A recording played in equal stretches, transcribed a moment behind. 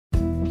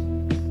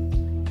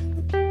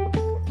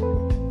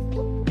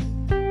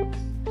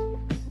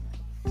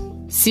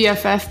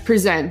CFF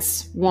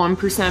presents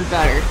 1%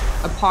 Better,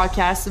 a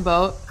podcast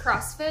about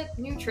CrossFit,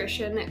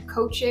 nutrition,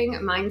 coaching,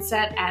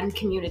 mindset, and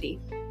community.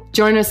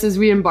 Join us as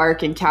we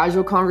embark in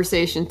casual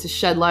conversation to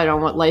shed light on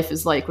what life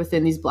is like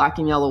within these black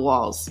and yellow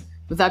walls.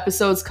 With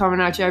episodes coming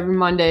at you every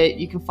Monday,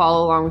 you can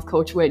follow along with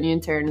Coach Whitney and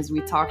Taryn as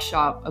we talk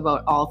shop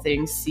about all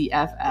things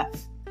CFF.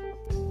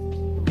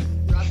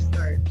 Rough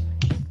start.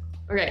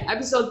 Okay,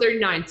 episode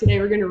 39. Today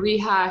we're going to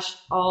rehash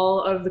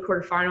all of the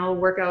quarterfinal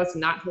workouts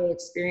and that whole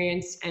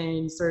experience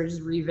and sort of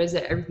just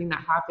revisit everything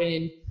that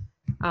happened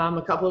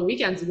a couple of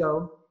weekends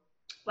ago.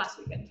 Last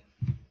weekend.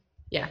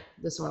 Yeah,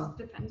 this one. Well,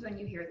 depends when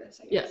you hear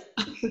this, I guess.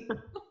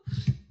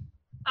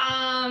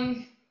 Yeah.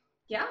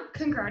 Yeah,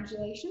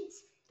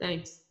 congratulations.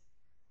 Thanks.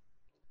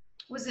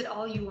 Was it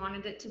all you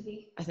wanted it to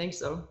be? I think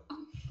so.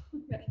 Oh,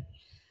 okay.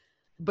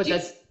 But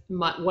that's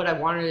what I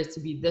wanted it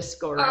to be this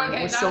go around.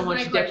 It was so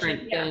much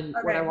different than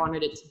what I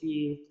wanted it to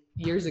be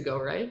years ago,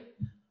 right?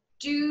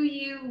 Do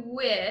you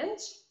wish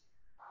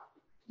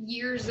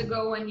years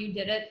ago when you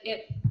did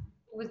it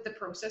was the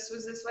process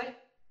was this way?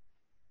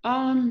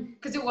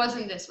 Because it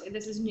wasn't this way.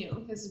 This is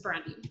new. This is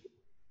brand new.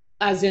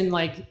 As in,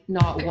 like,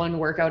 not one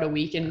workout a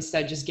week and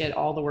instead just get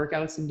all the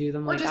workouts and do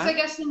them like that? Or just, I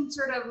guess, in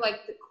sort of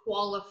like the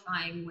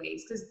qualifying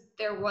ways, because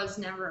there was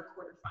never a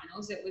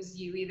quarterfinals. It was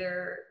you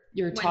either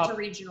went to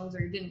regionals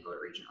or you didn't go to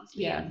regionals.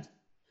 Yeah.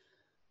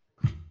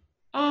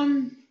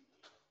 I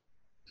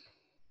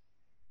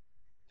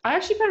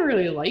actually kind of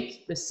really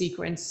like the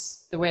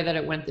sequence, the way that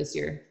it went this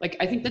year. Like,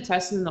 I think the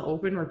tests and the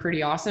open were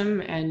pretty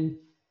awesome. And,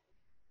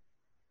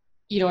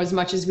 you know, as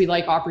much as we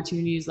like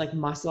opportunities like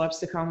muscle ups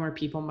to come where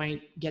people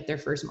might get their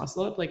first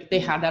muscle up, like they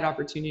had that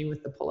opportunity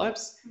with the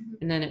pull-ups,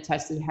 and then it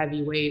tested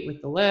heavy weight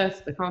with the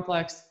lift, the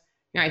complex.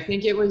 Yeah, I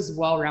think it was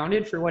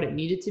well-rounded for what it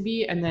needed to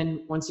be. And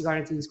then once you got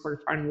into these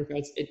quarterfinal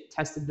workouts, it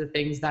tested the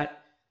things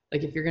that,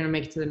 like, if you're going to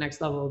make it to the next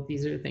level,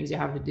 these are the things you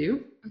have to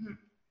do.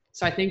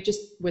 So I think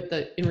just with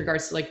in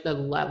regards to like the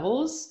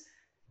levels,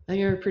 I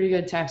think they were a pretty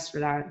good test for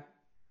that.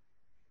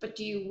 But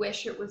do you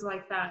wish it was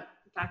like that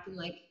back in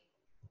like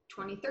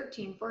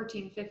 2013,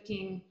 14,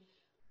 15,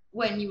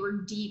 when you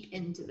were deep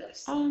into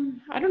this?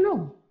 I don't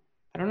know.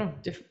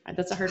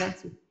 That's a hard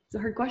answer. It's a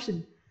hard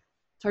question.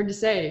 It's hard to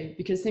say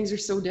because things are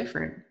so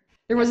different.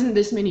 There wasn't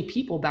this many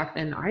people back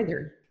then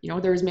either. You know,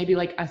 there was maybe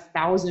like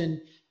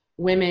 1,000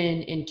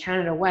 women in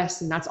Canada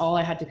West, and that's all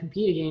I had to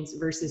compete against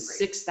versus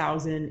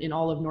 6,000 in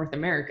all of North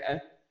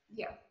America.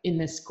 Yeah. In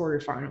this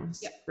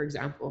quarterfinals, for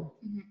example,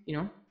 you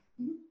know?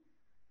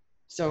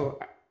 So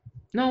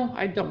no,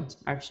 I don't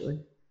actually.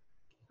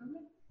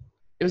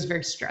 It was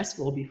very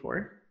stressful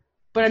before,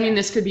 but I mean,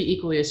 this could be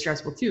equally as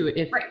stressful too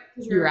if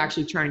you're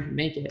actually trying to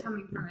make it.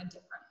 Coming from a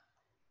different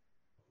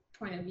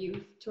point of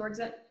view towards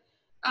it.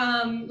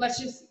 Let's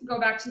just go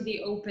back to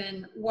the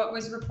open. What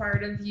was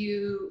required of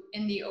you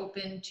in the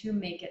open to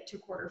make it to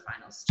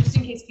quarterfinals? Just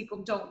in case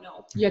people don't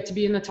know. You have to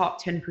be in the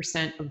top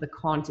 10% of the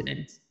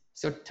continent.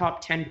 So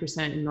top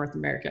 10% in North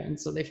America. And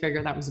so they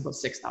figured that was about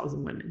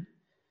 6,000 women.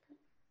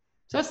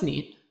 So that's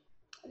neat.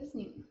 That is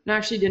neat. And I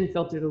actually didn't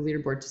filter the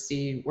leaderboard to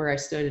see where I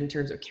stood in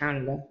terms of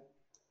Canada.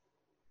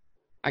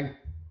 I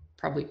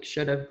probably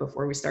should have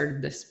before we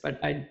started this, but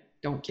I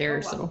don't care.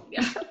 Oh, well. So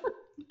yeah.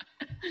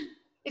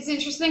 It's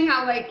interesting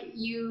how like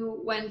you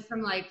went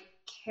from like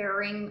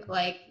caring,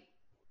 like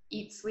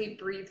eat, sleep,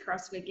 breathe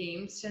CrossFit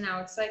Games to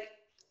now it's like,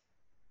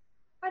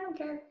 I don't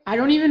care. I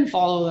don't even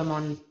follow them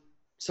on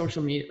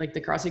social media, like the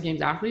CrossFit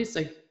Games athletes.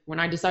 Like when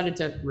I decided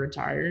to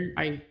retire,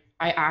 I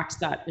axed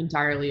that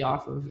entirely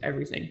off of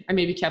everything. I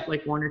maybe kept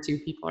like one or two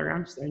people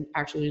around because I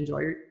actually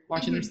enjoy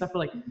watching their stuff, but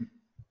like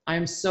I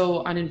am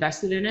so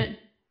uninvested in it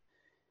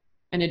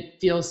and it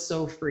feels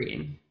so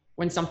freeing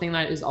when something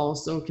that is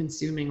also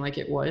consuming like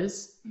it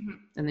was,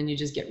 and then you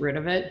just get rid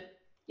of it.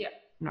 Yeah.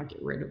 Not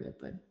get rid of it,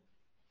 but.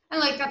 And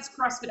like that's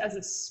CrossFit as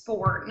a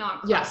sport,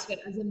 not CrossFit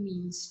as a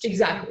means to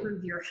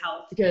improve your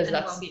health because and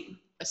that's well-being.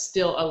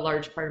 Still a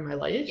large part of my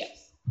life.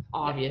 Yes.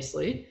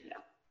 Obviously. Yeah.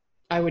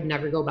 I would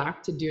never go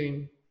back to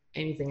doing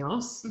anything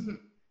else.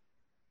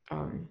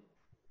 But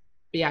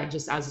yeah,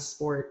 just as a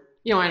sport,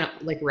 you know, I know,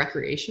 like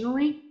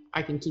recreationally,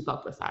 I can keep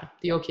up with that.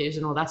 The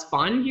occasional, that's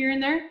fun here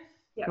and there.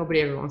 Yeah.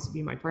 Nobody ever wants to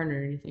be my partner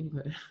or anything,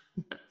 but I'm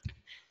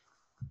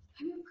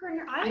your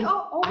partner. I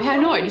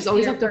just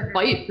always have to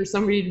fight for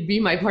somebody to be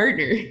my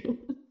partner.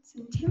 It's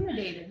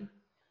intimidating.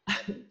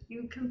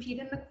 You compete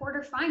in the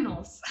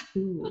quarterfinals.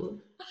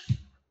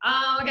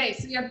 Okay,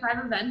 so you have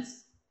 5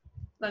 events.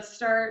 Let's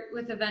start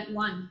with event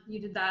 1.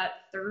 You did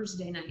that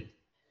Thursday night.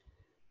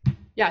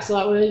 Yeah, so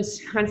that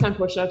was handstand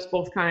push-ups,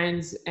 both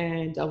kinds,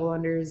 and double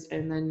unders,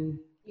 and then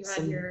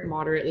some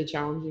moderately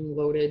challenging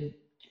loaded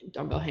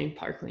dumbbell hang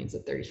power cleans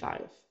at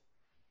 35.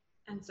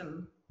 And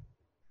some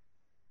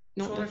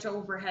shoulder to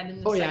overhead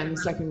in the second in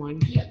the second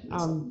one. Yeah.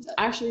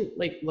 Actually,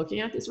 like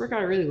looking at this workout,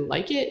 I really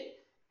like it.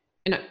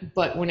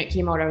 But when it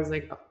came out, I was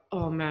like,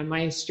 oh man,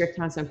 my strict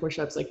handstand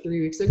push-ups like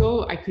 3 weeks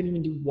ago, I couldn't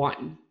even do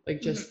one.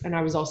 Like and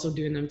I was also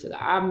doing them to the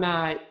ab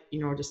mat, you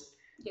know, just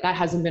that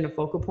hasn't been a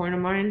focal point of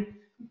mine.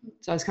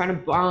 So I was kind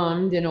of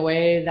bummed in a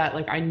way that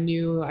like I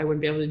knew I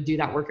wouldn't be able to do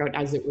that workout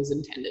as it was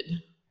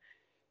intended,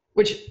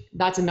 which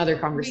that's another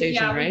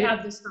conversation, right? We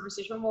had this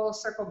conversation. We'll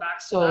circle back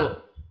to that.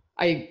 So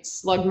I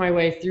slugged my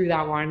way through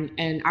that one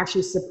and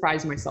actually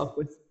surprised myself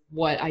with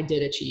what I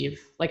did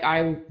achieve. Like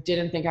I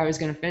didn't think I was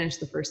going to finish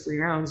the first 3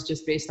 rounds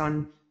just based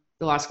on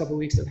the last couple of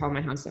weeks of how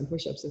my handstand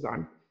push-ups have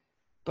gone.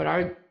 But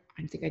I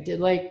think I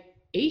did like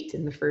 8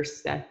 in the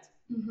first set.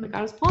 Like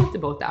I was pumped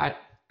about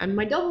that. And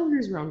my double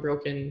unders were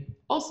unbroken.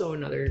 Also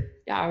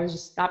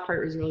that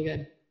part was really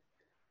good.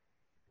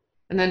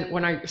 And then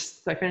when I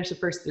finished the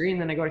first 3 and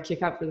then I go to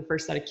kick out for the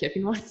first set of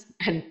kipping ones,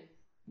 and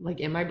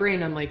like in my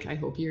brain, I'm like, I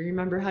hope you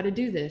remember how to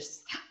do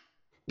this.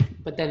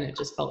 But then it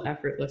just felt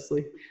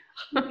effortlessly.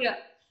 Yeah.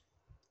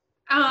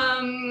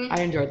 I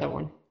enjoyed that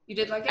one. You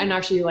did like it? And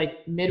actually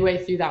like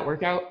midway through that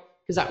workout,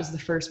 because that was the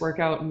first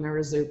workout and there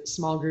was a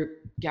small group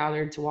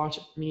gathered to watch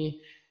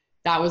me.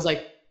 That was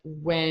like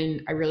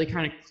when I really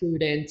kind of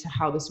clued into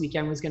how this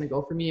weekend was going to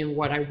go for me and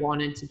what I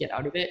wanted to get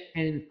out of it.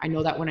 And I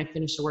know that when I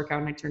finished the workout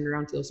and I turned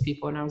around to those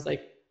people and I was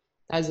like,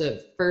 that's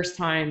the first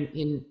time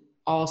in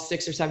all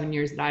 6 or 7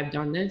 years that I've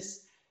done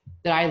this,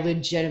 that I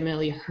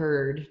legitimately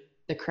heard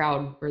the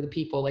crowd or the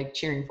people like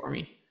cheering for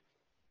me.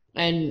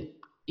 And,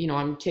 you know,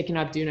 I'm kicking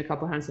up, doing a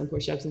couple handstand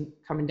push-ups and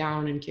coming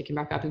down and kicking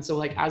back up. And so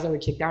like, as I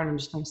would kick down, I'm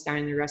just kind of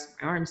standing there resting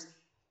my arms,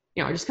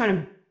 you know, just kind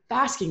of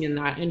basking in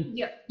that. And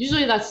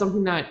usually that's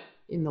something that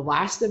in the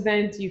last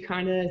event, you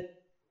kind of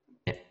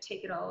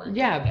take it all in.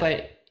 Yeah,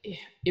 but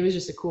it was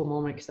just a cool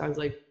moment because I was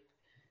like,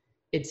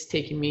 it's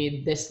taken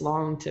me this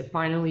long to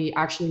finally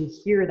actually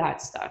hear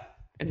that stuff.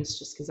 And it's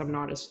just because I'm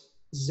not as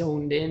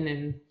zoned in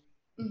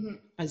and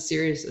as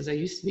serious as I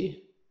used to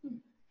be.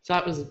 So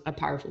that was a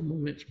powerful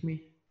moment for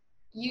me.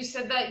 You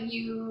said that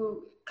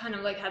you kind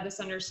of like had this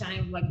understanding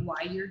of like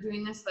why you're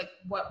doing this. Like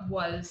what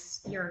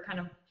was your kind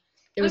of,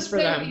 it was for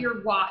them.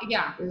 Your why,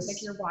 yeah, it was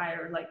like your why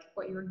or like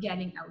what you were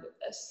getting out of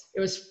this. It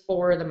was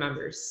for the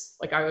members.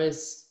 Like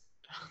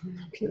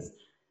because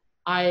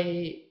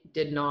I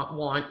did not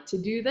want to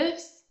do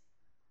this.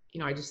 You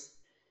know, I just,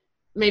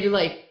 maybe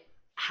like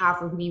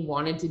half of me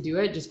wanted to do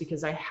it just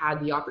because I had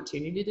the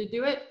opportunity to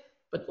do it.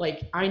 But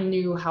like, I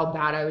knew how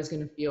bad I was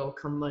going to feel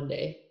come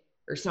Monday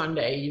or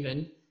Sunday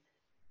even.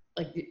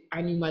 Like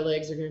I knew my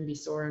legs are going to be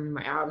sore and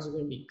my abs are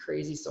going to be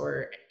crazy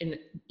sore. And,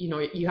 you know,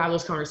 you have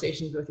those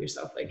conversations with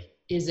yourself, like,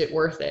 is it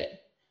worth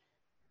it?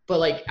 But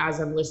like, as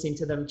I'm listening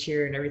to them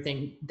cheer and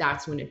everything,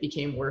 that's when it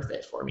became worth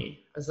it for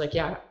me. I was like,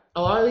 yeah,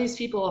 a lot of these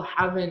people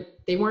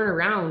they weren't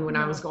around when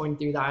I was going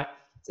through that.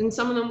 And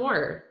some of them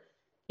were,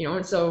 you know,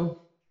 and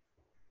so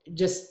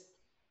just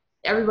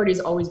everybody's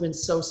always been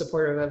so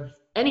supportive of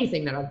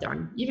anything that I've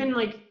done. Even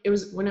like it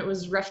was when it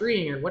was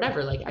refereeing or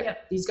whatever, like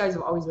these guys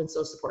have always been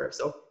so supportive.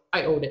 So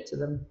I owed it to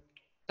them.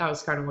 That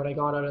was kind of what I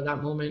got out of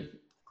that moment.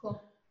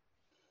 Cool.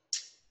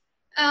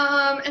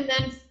 And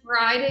then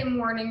Friday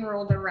morning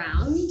rolled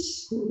around.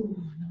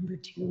 Ooh, number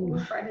 2.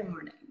 Friday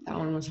morning. That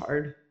one was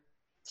hard.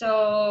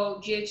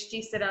 So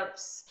GHD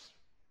sit-ups,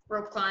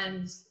 rope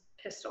climbs,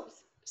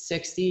 pistols.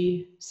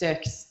 60,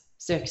 6,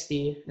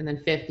 60, and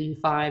then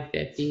 55,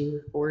 50,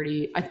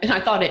 40. And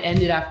I thought it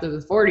ended after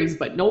the 40s,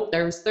 but nope,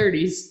 there was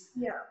 30s.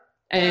 Yeah.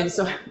 And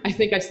so I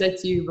think I said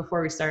to you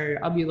before we started,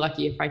 I'll be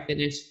lucky if I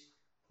finish,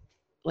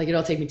 like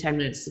it'll take me 10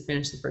 minutes to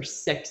finish the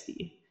first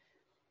 60.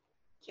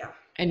 Yeah.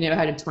 And I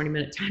had a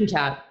 20-minute time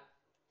cap.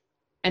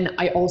 And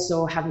I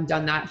also haven't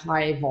done that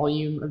high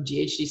volume of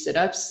GHD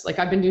sit-ups. Like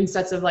I've been doing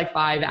sets of like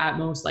 5, at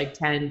most like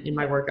 10 in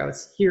my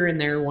workouts here and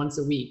there once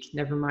a week,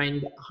 never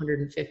mind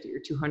 150 or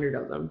 200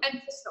 of them.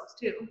 And pistols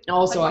too.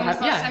 Also like I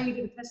have, last time you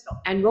did a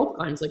pistol. And rope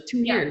climbs, like 2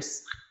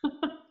 years.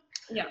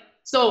 Yeah.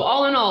 So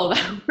all in all,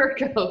 that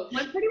workout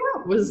went pretty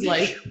well. Was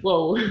like,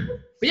 whoa.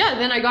 But yeah,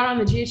 then I got on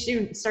the GHD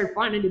and started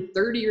flying. I did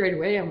 30 right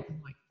away. I'm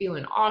like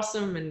feeling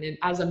awesome. And then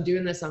as I'm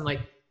doing this, I'm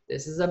like,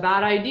 this is a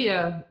bad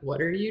idea.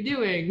 What are you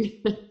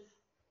doing?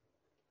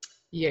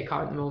 You get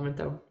caught in the moment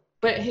though.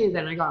 But hey,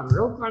 then I got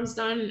rope climbs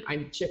done.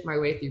 I chipped my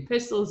way through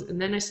pistols. And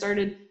then I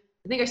started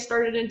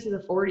into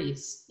the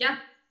 40s. Yeah.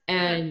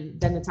 And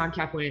then the time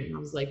cap went and I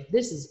was like,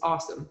 this is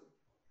awesome.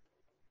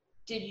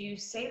 Did you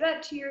say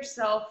that to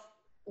yourself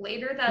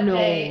later that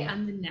day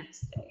and the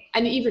next day?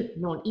 And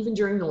even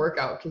during the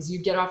workout, because you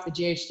get off the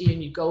GHD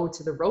and you go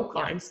to the rope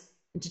climbs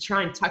and to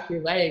try and tuck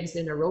your legs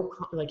in a rope,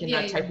 like in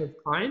that type of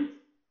climb,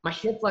 my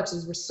hip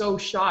flexors were so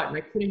shot and I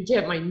couldn't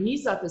get my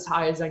knees up as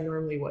high as I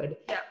normally would.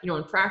 Yeah. You know,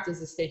 in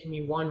practice, it's taking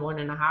me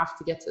 1.5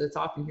 to get to the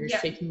top, and here it's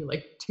taking me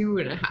like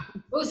 2.5.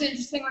 It was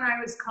interesting when I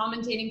was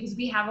commentating because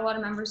we have a lot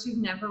of members who've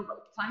never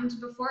rope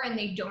climbed before and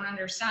they don't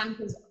understand,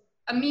 because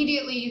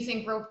immediately you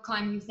think rope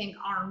climb, you think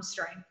arm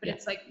strength, but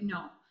it's like,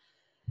 no.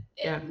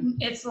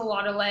 It's a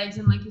lot of legs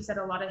and, like you said,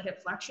 a lot of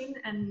hip flexion,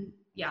 and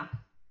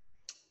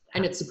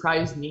and it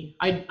surprised me.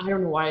 I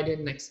don't know why I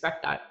didn't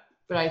expect that,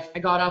 but I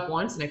got up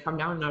once and I come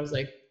down and I was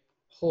like,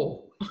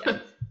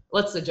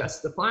 let's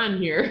adjust the plan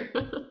here.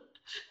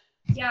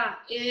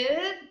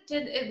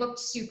 It looked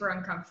super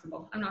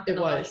uncomfortable. I'm not gonna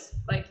lie.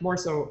 Like more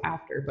so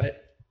after,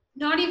 but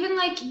not even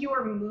like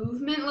your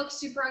movement looks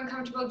super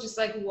uncomfortable, just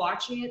like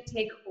watching it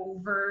take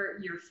over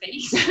your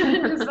face.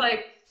 It was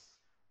like,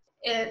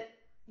 it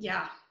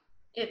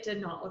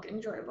did not look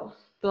enjoyable.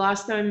 The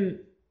last time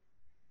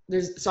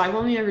so I've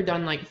only ever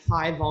done like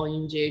high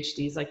volume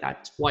GHDs like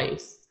that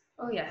twice.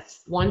 Oh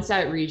yes. Once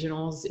at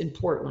regionals in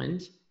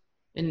Portland,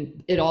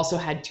 and it also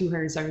had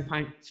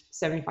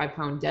 275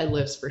 pound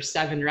deadlifts for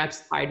 7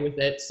 reps tied with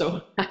it.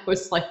 So that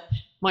was like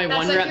my That's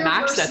 1 like rep your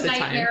max worst at the time.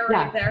 nightmare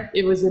Yeah, right there.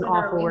 it was an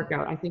Literally. awful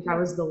workout. I think I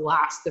was the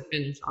last to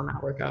finish on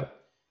that workout.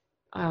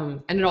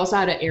 And it also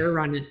had an air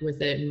run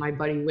with it. And my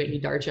buddy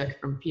Whitney Darchek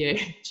from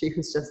PA, she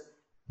was just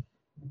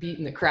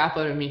beating the crap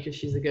out of me because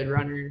she's a good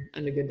runner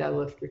and a good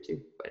deadlifter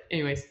too. But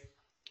anyways,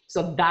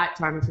 so that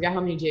time, I forgot how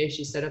many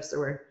JHD sit-ups there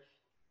were.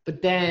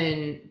 But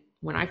then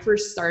when I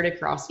first started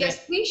CrossFit.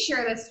 Yes, please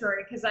share this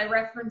story because I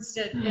referenced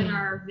it in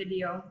our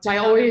video. So I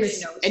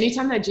always,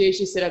 anytime that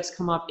GHD sit-ups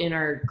come up in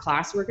our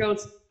class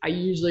workouts, I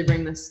usually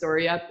bring this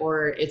story up,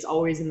 or it's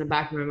always in the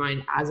back of my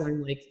mind as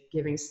I'm like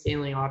giving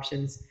scaling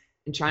options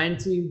and trying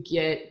to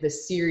get the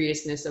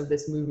seriousness of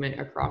this movement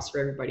across for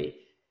everybody.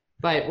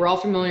 But we're all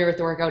familiar with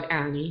the workout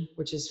Annie,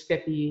 which is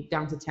 50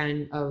 down to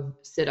 10 of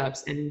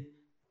sit-ups and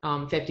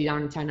 50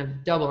 down to 10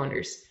 of double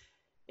unders.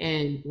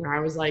 And when I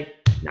was like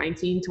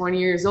 19, 20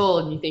 years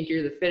old, and you think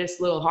you're the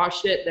fittest little hot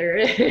shit there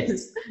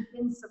is.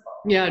 Invincible.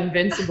 Yeah,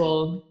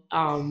 invincible.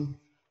 I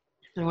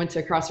went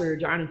to CrossFit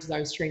Regina because I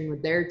was training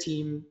with their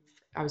team.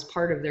 I was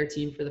part of their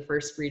team for the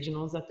first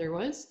regionals that there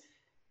was.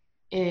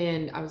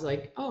 And I was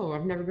like, oh,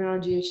 I've never been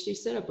on GHD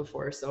sit-up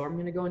before, so I'm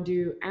going to go and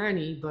do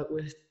Annie, but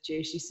with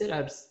GHD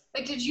sit-ups.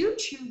 Like, did you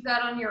choose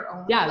that on your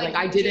own? Yeah, like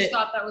I did it.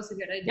 Thought that was a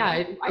good idea.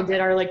 Yeah, I did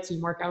our like team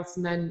workouts,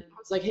 and then I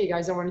was like, hey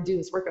guys, I want to do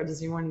this workout.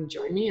 Does anyone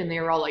join me? And they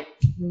were all like,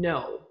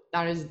 no,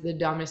 that is the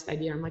dumbest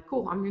idea. I'm like,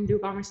 cool, I'm going to do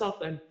it by myself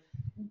then.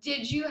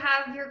 Did you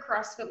have your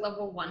CrossFit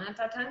level 1 at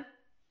that time?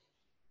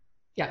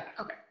 Yeah.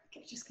 Okay,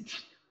 just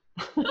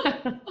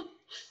continue.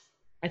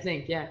 I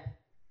think, yeah.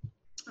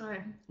 All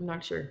right. I'm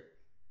not sure.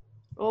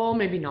 Oh,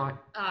 maybe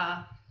not.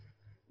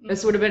 Mm-hmm.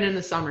 This would have been in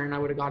the summer, and I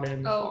would have got it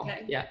in the fall.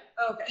 Okay. Yeah.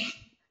 Okay.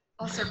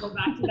 I'll circle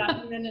back to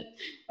that in a minute.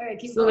 All right,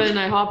 keep so going. then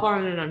I hop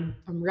on and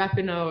I'm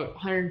repping out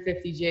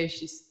 150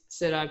 GHD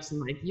sit-ups, and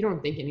like you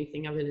don't think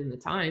anything of it in the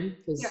time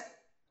because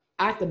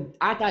at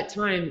that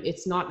time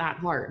it's not that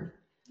hard.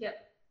 Yeah.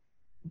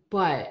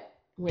 But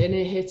when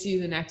it hits you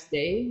the next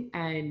day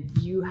and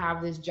you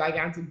have this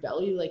gigantic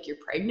belly like you're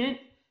pregnant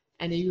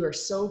and you are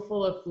so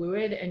full of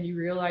fluid and you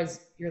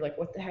realize you're like,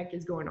 what the heck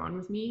is going on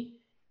with me?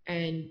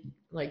 And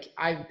like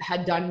I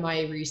had done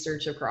my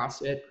research of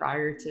CrossFit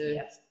prior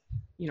to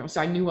you know,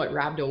 so I knew what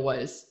rhabdo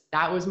was.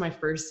 That was my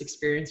first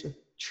experience with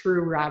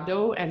true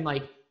rhabdo and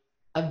like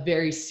a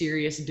very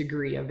serious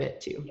degree of it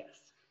too. Yes.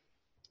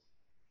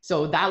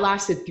 So that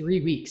lasted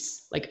 3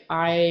 weeks. Like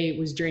I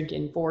was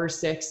drinking 4 or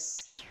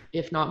 6,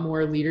 if not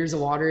more, liters of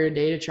water a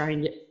day to try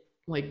and get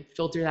like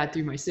filter that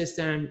through my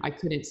system. I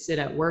couldn't sit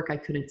at work. I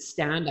couldn't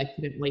stand. I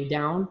couldn't lay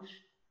down.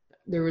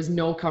 There was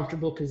no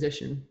comfortable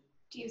position.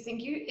 Do you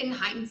think in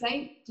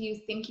hindsight, do you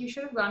think you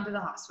should have gone to the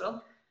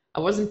hospital?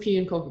 I wasn't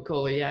peeing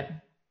Coca-Cola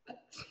yet.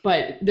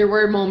 But there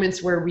were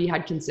moments where we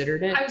had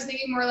considered it. I was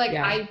thinking more like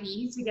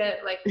IV to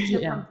get like to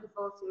pump you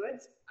full of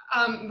fluids.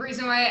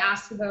 Reason why I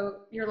asked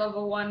about your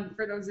level 1,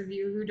 for those of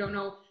you who don't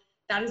know,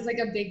 that is like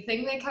a big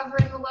thing they cover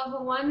in the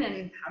level 1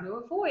 and how to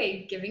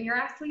avoid giving your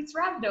athletes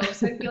rhabdo.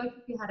 So I feel like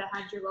if you had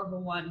had your level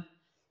 1,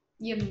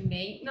 you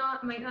might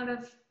not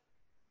have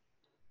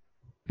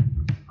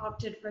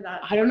opted for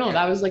that. I don't know.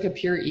 That was like a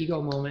pure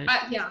ego moment.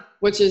 Yeah.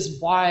 Which is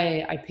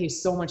why I pay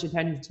so much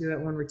attention to it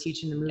when we're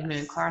teaching the movement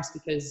in class,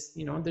 because,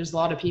 you know, there's a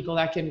lot of people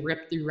that can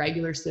rip through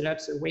regular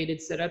sit-ups or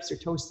weighted sit-ups or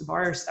toast the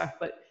bar or stuff.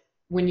 But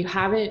when you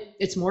have it,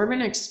 it's more of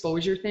an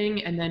exposure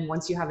thing. And then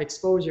once you have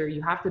exposure,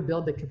 you have to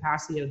build the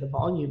capacity of the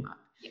volume up.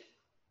 Yeah.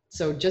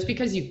 So just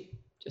because you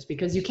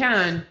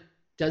can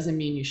doesn't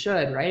mean you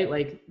should, right?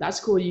 Like that's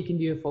cool. You can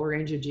do a full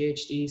range of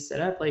GHD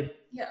sit-up, like,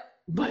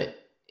 but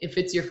if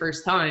it's your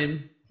first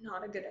time,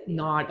 not a good idea.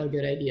 Not a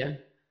good idea.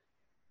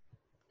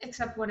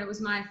 Except when it was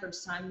my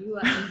first time, you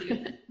let me do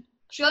it.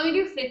 She let me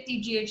do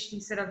 50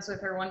 GHD sit-ups with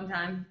her one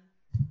time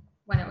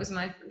when it was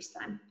my first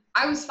time.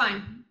 I was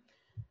fine.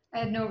 I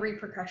had no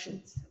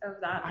repercussions of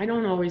that. I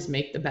don't always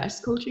make the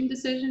best coaching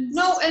decisions.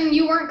 No, and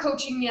you weren't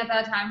coaching me at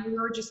that time. We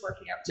were just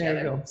working out together.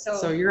 There you go.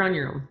 So you're on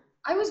your own.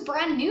 I was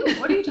brand new.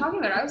 What are you talking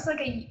about? I was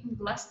like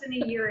less than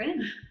a year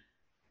in.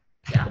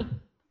 Yeah.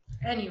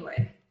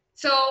 Anyway.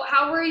 So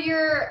how were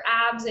your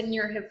abs and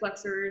your hip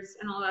flexors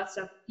and all that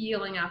stuff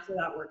feeling after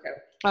that workout?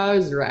 I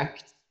was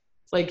wrecked.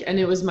 Like, and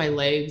it was my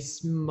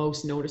legs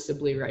most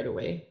noticeably right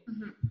away.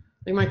 Mm-hmm.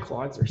 Like my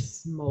quads were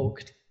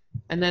smoked.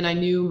 And then I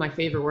knew my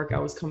favorite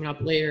workout was coming up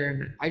later,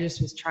 and I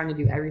just was trying to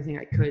do everything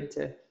I could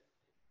to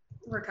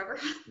recover,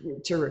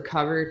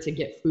 to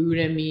get food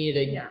in me,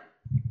 to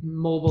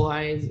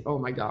mobilize. Oh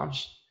my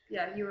gosh.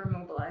 Yeah, you were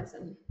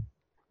mobilizing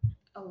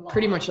a lot.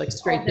 Pretty much like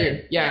straight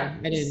through. Yeah,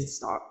 I didn't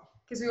stop.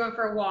 Because we went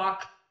for a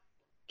walk,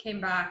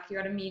 came back, you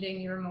had a meeting,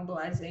 you were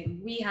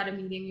mobilizing. We had a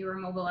meeting, you were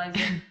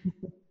mobilizing.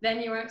 then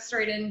you went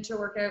straight into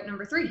workout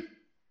number 3.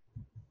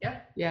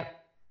 Yeah.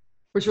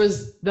 Which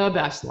was the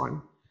best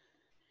one.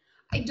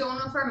 I don't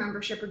know if our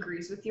membership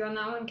agrees with you on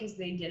that one because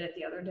they did it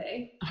the other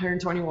day.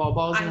 120 wall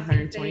balls and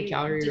 120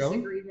 calorie row. I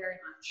disagree very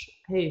much.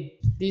 Hey,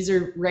 these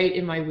are right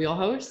in my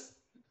wheelhouse.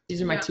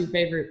 These are my 2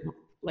 favorite,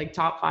 like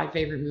top 5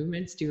 favorite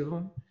movements, 2 of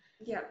them.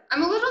 Yeah.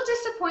 I'm a little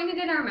disappointed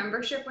in our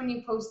membership when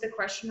you posed the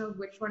question of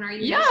which one are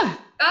you? Yeah.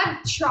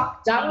 That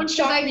shocked me. That one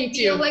shocked me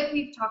too. I feel like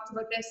we've talked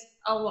about this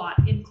a lot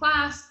in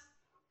class.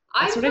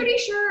 I'm pretty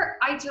sure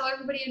I tell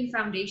everybody in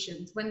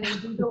foundations when they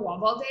do the wall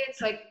ball day, it's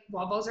like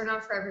wall balls are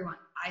not for everyone.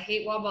 I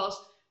hate wall balls.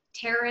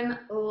 Taryn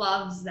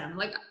loves them.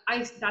 Like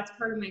that's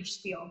part of my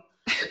spiel.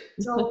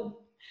 So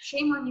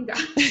shame on you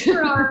guys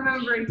for not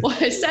remembering. Well,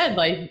 I said,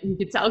 like, you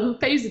could tell who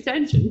pays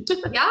attention.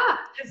 Yeah.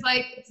 It's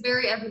like, it's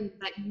very evident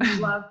that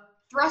you love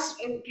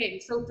thrust. Okay.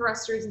 So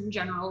thrusters in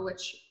general,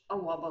 which a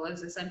wall ball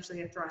is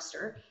essentially a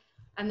thruster.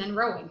 And then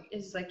rowing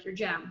is like your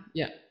jam.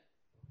 Yeah.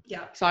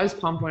 Yeah. So I was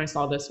pumped when I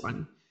saw this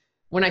one.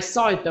 When I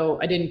saw it though,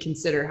 I didn't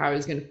consider how I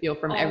was going to feel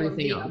from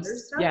everything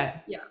else.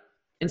 Yeah. Yeah.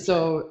 And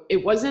so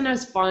it wasn't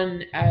as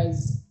fun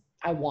as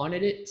I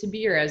wanted it to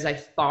be or as I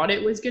thought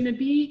it was going to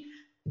be.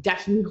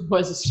 Definitely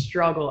was a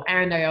struggle.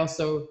 And I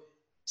also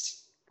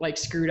like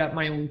screwed up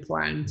my own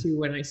plan too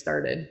when I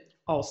started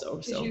also.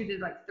 So you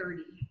did like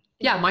 30.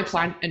 Yeah, my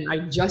plan, and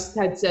I just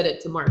had said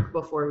it to Mark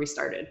before we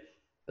started.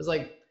 I was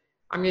like,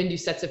 I'm going to do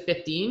sets of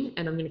 15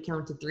 and I'm going to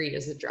count to 3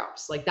 as it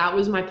drops. Like that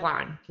was my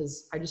plan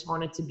because I just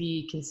wanted to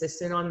be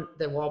consistent on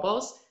the wall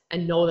balls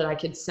and know that I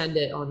could send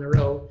it on the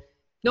row.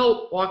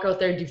 No, walk out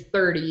there, do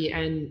 30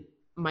 and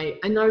I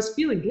was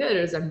feeling good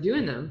as I'm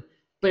doing them,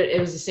 but it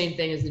was the same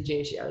thing as the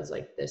JC. I was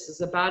like, this is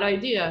a bad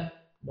idea.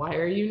 Why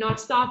are you not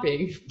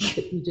stopping?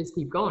 You just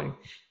keep going.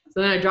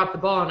 So then I drop the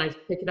ball and I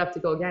pick it up to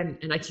go again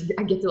and I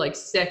get to like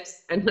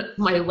 6 and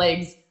my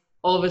legs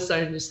all of a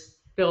sudden just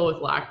fill with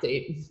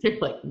lactate. They're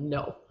like,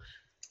 no.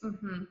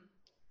 Mm-hmm.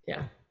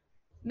 Yeah.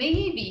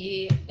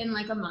 Maybe in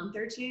like a month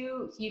or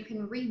 2, you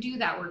can redo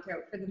that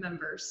workout for the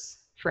members.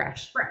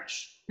 Fresh.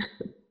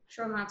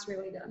 Show them how it's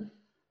really done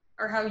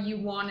or how you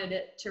wanted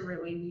it to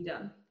really be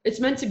done. It's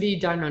meant to be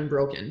done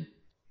unbroken.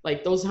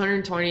 Like those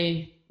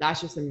 120,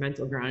 that's just a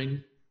mental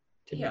grind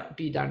to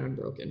be done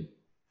unbroken.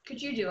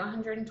 Could you do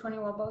 120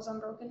 wall balls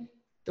unbroken?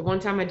 The one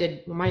time I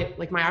did, my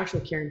actual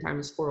carrying time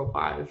is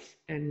 4:05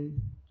 and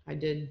I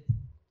did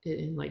it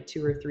in like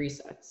 2 or 3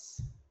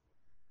 sets.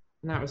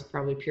 And that was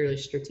probably purely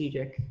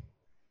strategic.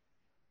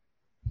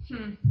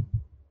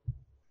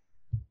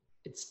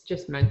 It's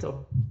just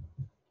mental.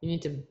 You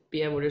need to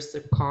be able just to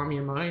calm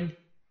your mind.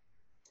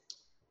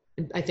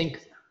 And I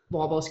think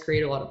wall balls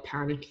create a lot of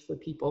panic for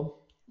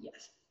people.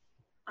 Yes.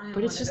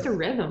 But it's just a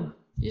rhythm.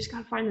 You just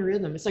got to find the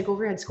rhythm. It's like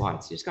overhead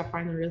squats. You just got to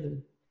find the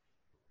rhythm.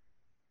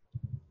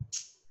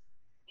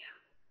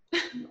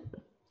 Yeah.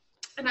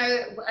 And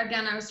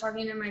I was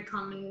talking in my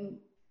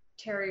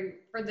commentary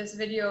for this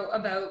video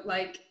about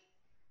like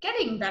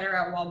getting better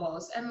at wall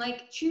balls and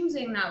like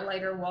choosing that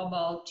lighter wall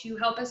ball to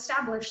help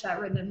establish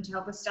that rhythm, to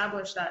help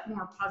establish that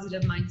more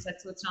positive mindset.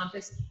 So it's not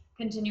this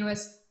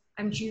continuous,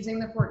 I'm choosing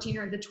the 14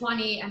 or the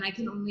 20 and I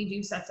can only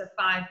do sets of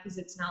 5 because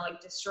it's now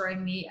like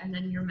destroying me. And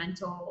then your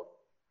mental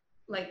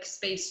like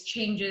space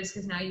changes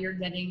because now you're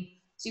getting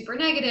super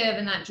negative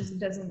and that just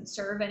doesn't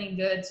serve any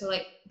good. So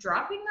like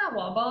dropping that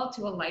wall ball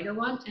to a lighter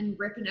one and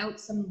ripping out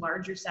some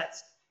larger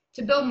sets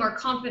to build more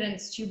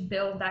confidence, to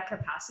build that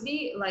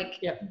capacity,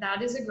 like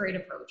that is a great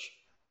approach.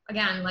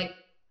 Again, like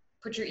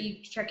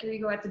check your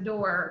ego at the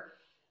door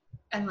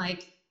and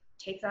like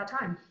take that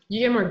time. You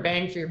get more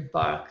bang for your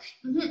buck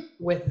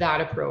with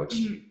that approach.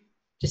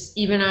 Just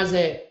even as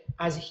a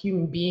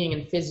human being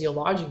and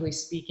physiologically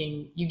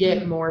speaking, you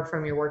get more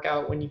from your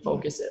workout when you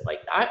focus it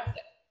like that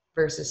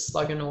versus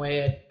slugging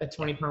away at a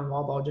 20-pound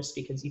wall ball just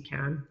because you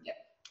can. Yeah.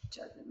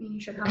 You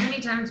should. How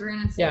many times we're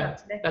gonna say that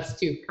today? That's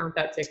 2. Count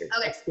that ticker. Okay.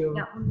 That's 2.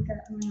 Yeah, I'm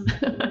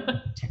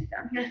gonna take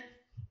down here.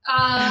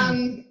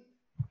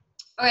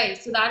 Okay,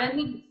 so that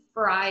ended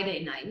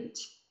Friday night.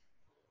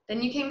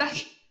 Then you came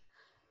back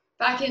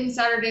in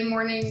Saturday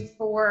morning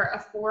for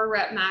a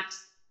 4-rep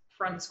max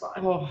front squat.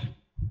 Oh,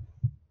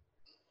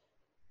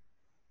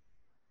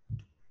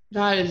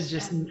 that is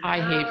just. I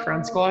hate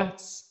front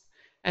squats.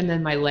 And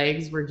then my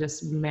legs were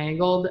just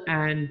mangled,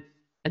 and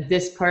at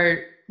this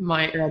point,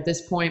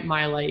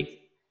 my like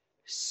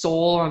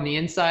soul on the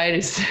inside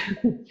is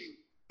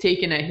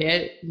taking a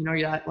hit. You know,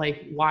 you're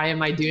like, why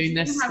am I doing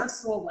this? You have a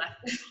soul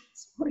left.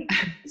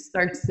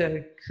 Starts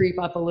to creep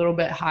up a little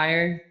bit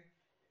higher.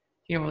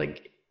 You know,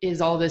 like,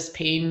 is all this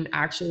pain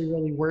actually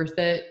really worth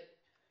it?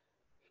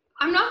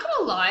 I'm not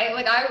gonna lie.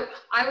 Like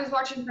I was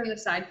watching from the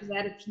side because I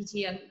had a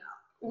PT and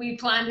we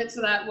planned it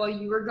so that while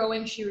you were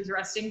going, she was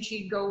resting.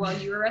 She'd go while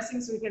you were resting,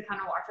 so we could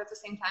kind of watch at the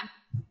same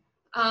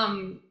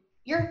time.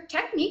 Your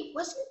technique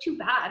wasn't too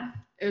bad.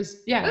 It was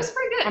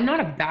pretty good. I'm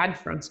not a bad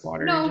front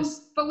squatter. No,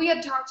 but we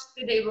had talked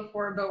the day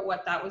before about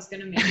what that was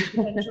going to make it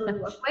potentially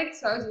look like,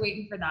 so I was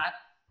waiting for that.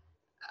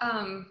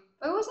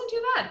 But it wasn't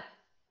too bad.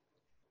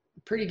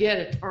 Pretty good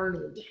at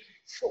Arnold.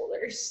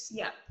 shoulders.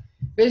 Yeah.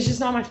 But it's just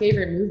not my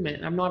favorite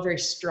movement. I'm not very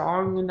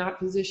strong in that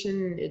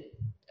position.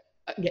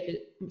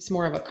 It's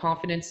more of a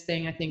confidence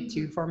thing, I think,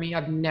 too, for me.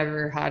 I've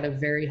never had a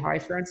very high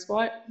front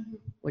squat,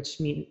 which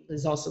means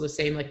is also the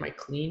same. Like my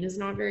clean is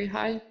not very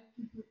high.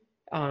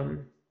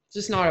 It's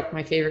just not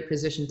my favorite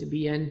position to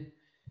be in.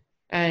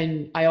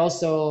 And I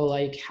also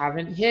like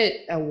haven't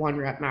hit a 1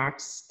 rep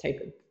max type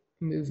of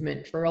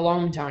movement for a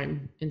long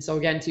time. And so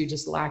again, too,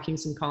 just lacking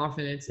some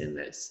confidence in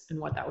this and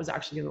what that was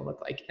actually going to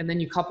look like. And then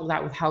you couple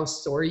that with how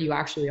sore you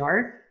actually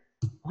are,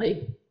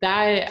 like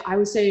that, I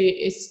would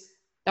say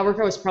that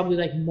workout was probably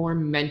like more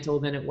mental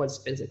than it was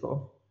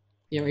physical.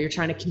 You know, you're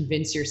trying to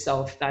convince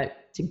yourself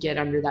that to get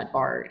under that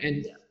bar,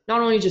 and not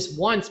only just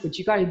once, but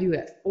you got to do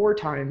it 4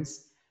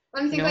 times.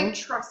 I think like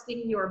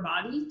trusting your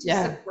body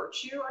to support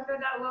you under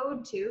that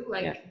load too.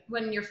 Like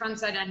when your front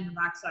side and your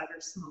back side are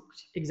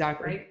smoked.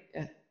 Exactly. Right?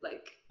 Yeah.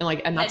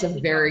 And that's a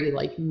very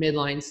like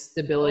midline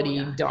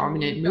stability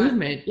dominant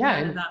movement. Yeah.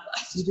 And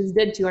you just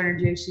did 200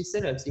 GHD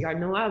sit-ups. You got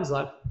no abs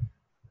left.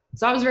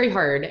 So that was very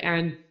hard.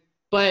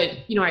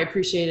 But you know, I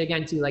appreciate it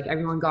again too, like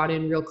everyone got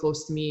in real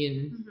close to me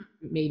and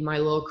made my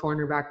little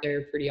corner back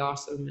there pretty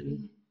awesome.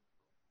 And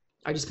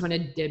I just kind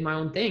of did my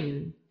own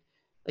thing.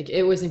 Like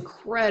it was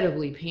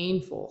incredibly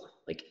painful.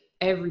 Like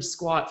every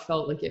squat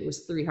felt like it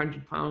was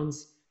 300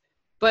 pounds.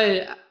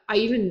 But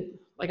I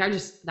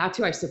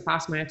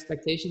surpassed my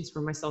expectations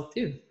for myself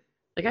too.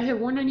 Like I hit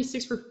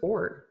 196 for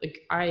 4.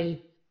 Like I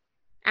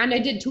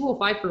did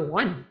 205 for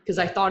 1 because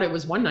I thought it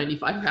was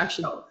 195. I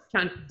actually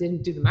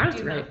didn't do the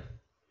math right.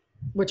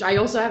 Which I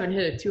also haven't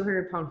hit a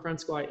 200-pound front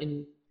squat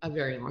in a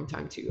very long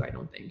time too, I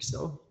don't think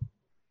so.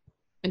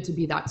 And to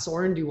be that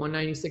sore and do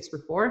 196 for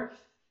 4,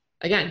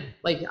 again,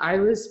 like I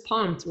was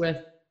pumped with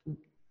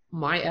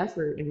my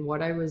effort and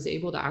what I was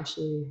able to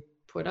actually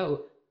put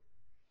out.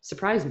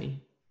 Surprised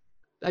me.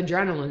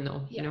 Adrenaline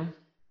though, you know?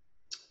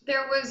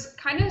 There was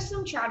kind of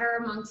some chatter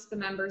amongst the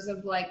members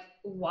of like,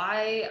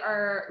 why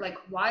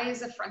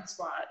is a front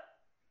squat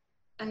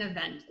an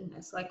event in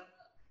this? Like,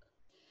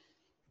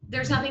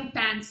 there's nothing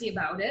fancy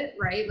about it,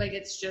 right? Like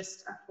it's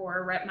just a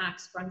 4 rep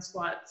max front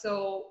squat.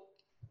 So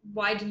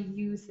why do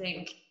you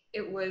think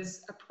it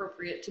was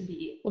appropriate to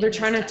be? Well, they're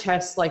trying to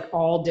test like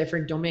all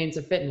different domains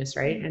of fitness,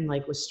 right? And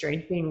like with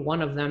strength being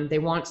one of them, they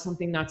want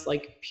something that's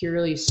like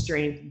purely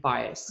strength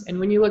bias. And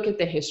when you look at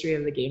the history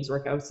of the games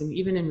workouts and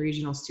even in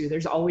regionals too,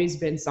 there's always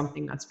been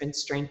something that's been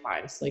strength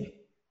bias. Like,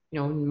 you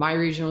know, in my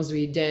regionals,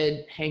 we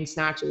did hang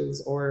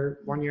snatches, or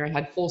one year I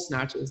had full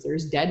snatches.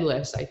 There's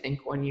deadlifts, I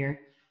think, one year,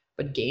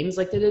 but games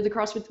like they did the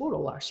CrossFit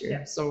Total last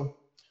year. So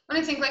when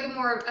I think like a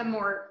more, I'm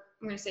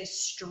going to say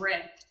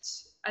strict,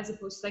 as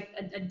opposed to like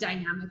a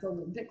dynamic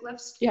Olympic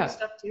lifts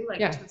stuff too. Like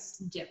it's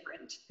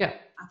different. Yeah.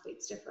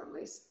 Athletes different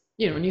ways.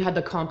 You know, and you had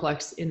the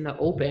complex in the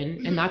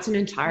open, and that's an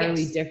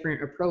entirely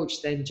different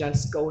approach than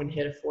just go and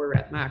hit a 4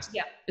 rep max.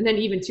 Yeah. And then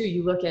even too,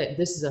 you look at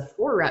this is a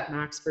 4 rep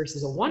max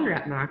versus a 1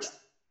 rep max,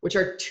 which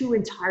are 2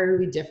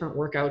 entirely different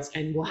workouts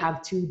and will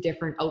have 2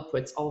 different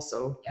outputs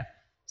also. Yeah.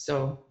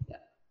 So,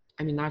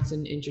 I mean, that's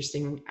an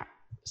interesting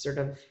sort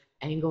of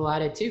angle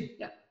at it too.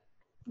 Yeah.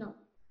 No.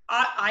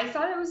 I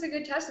thought it was a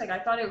good test. Like I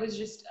thought it was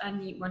just a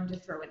neat one to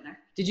throw in there.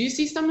 Did you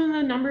see some of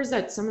the numbers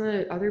that some of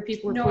the other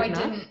people were putting up?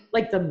 No, I didn't.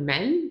 Like the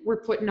men were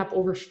putting up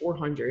over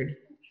 400.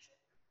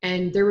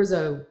 And there was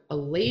a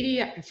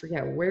lady, I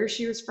forget where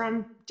she was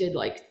from, did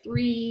like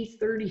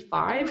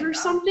 335 or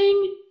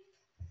something.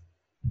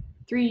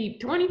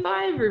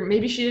 325, or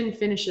maybe she didn't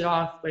finish it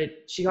off, but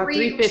she got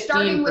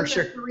 315 for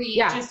sure.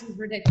 Just is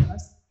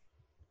ridiculous.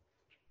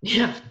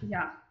 Yeah.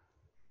 Yeah.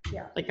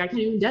 Yeah. Like I can't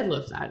even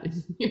deadlift that.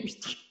 You're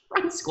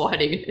front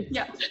squatting it.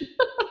 Yeah.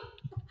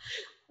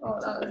 Oh,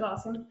 that was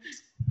awesome.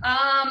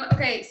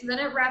 Okay, so then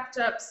it wrapped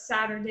up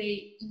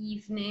Saturday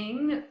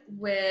evening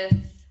with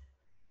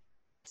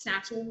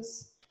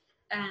snatches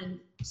and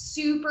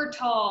super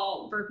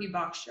tall burpee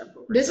box jump.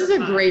 This is a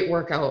great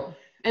workout.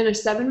 And a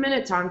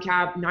 7-minute time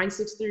cap,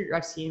 963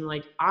 rep scheme.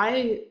 Like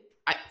I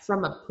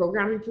from a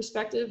programming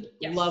perspective,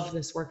 love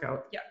this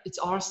workout. Yeah. It's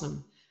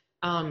awesome.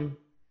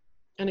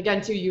 And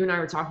again, too, you and I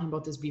were talking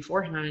about this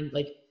beforehand,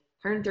 like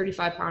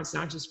 135 pound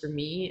snatches for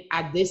me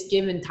at this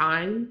given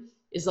time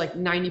is like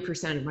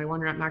 90% of my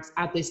 1 rep max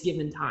at this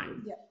given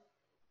time. Yeah.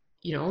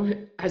 You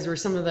know, as were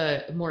some of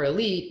the more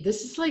elite,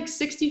 this is like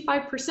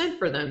 65%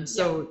 for them.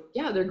 So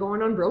they're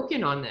going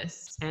unbroken on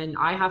this. And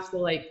I have to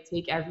like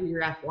take every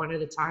rep one at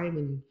a time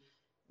and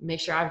make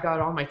sure I've got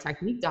all my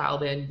technique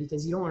dialed in,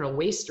 because you don't want to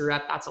waste a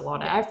rep. That's a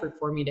lot of effort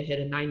for me to hit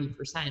a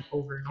 90%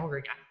 over and over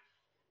again.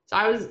 So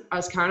I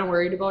was kind of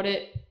worried about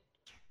it.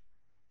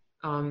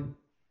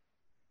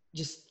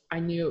 I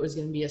knew it was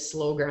going to be a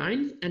slow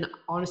grind, and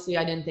honestly,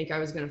 I didn't think I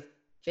was going to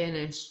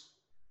finish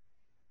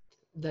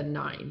the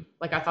 9.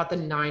 Like I thought the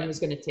 9 was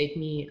going to take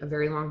me a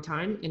very long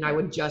time, and I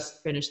would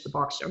just finish the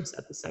box jumps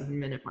at the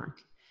 7-minute mark.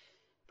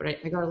 But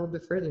I got a little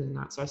bit further than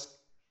that. So I was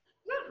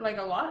like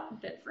a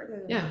bit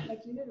further than that.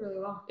 Like you did really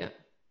well. Yeah.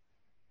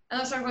 And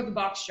let's talk about the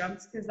box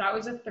jumps, because that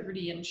was a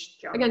 30-inch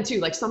jump. Again, too,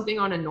 like something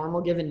on a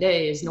normal given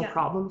day is no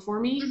problem for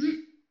me. Mm-hmm.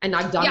 And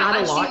I've done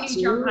that a lot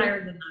too. Jump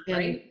higher than that,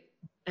 right?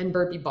 and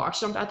burpee box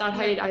jump at that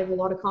height, I have a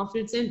lot of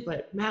confidence in.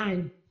 But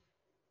man,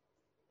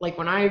 like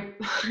when I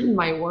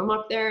my warm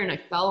up there and I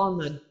fell on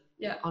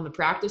the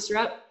practice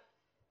rep,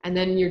 and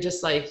then you're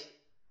just like,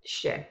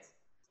 shit,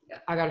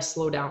 I got to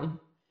slow down.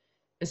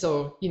 And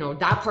so, you know,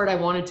 that part I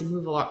wanted to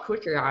move a lot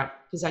quicker at,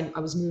 because I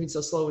was moving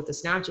so slow with the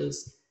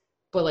snatches.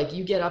 But like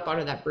you get up out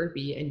of that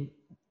burpee, and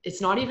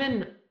it's not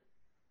even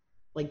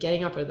like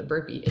getting up out of the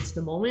burpee. It's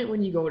the moment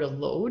when you go to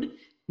load,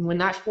 and when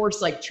that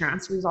force like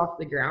transfers off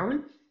the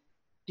ground,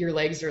 your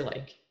legs are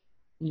like,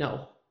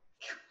 no.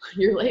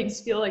 Your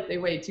legs feel like they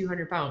weigh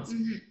 200 pounds.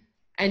 Mm-hmm.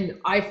 And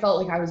I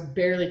felt like I was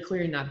barely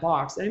clearing that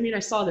box. And I mean, I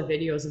saw the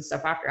videos and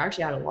stuff after. I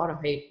actually had a lot of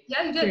height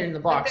clearing the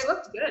box. Like, they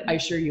looked good. I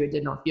assure you it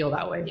did not feel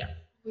that way. Yeah,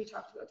 we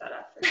talked about that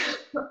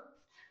after.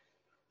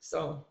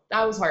 So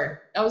that was hard.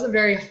 That was a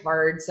very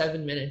hard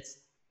 7 minutes.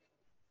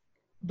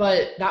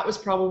 But that was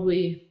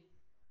probably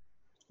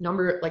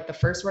the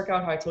first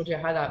workout, how I told you I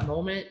had that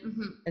moment.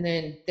 Mm-hmm. And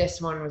then this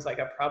one was like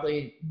a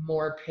probably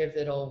more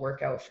pivotal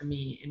workout for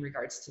me in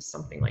regards to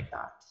something like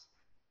that.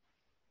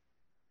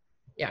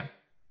 Yeah.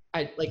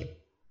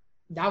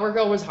 That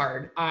workout was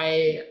hard.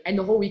 And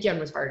the whole weekend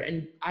was hard.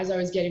 And as I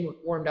was getting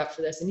warmed up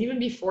for this, and even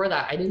before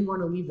that, I didn't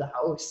want to leave the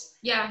house.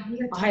 Yeah. You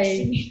were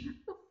texting me.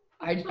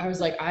 I was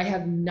like, I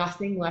have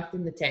nothing left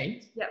in the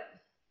tank. Yep.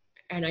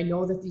 And I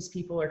know that these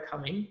people are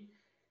coming.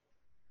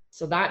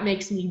 So that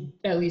makes me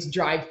at least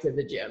drive to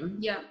the gym.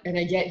 Yeah. And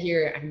I get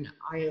here and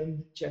I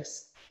am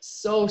just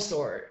so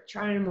sore,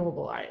 trying to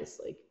mobilize,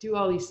 like do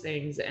all these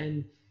things.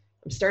 And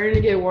I'm starting to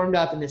get warmed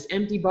up, and this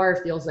empty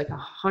bar feels like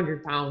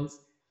 100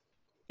 pounds.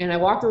 And I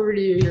walked over to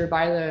you, you're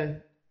by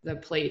the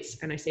plates,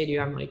 and I say to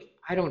you, I'm like,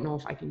 I don't know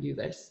if I can do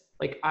this.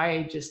 Like,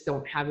 I just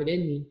don't have it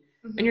in me.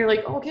 Mm-hmm. And you're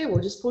like, oh, okay, we'll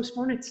just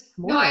postpone it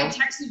tomorrow. No, I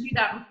texted you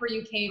that before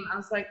you came. I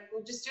was like,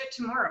 we'll just do it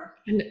tomorrow.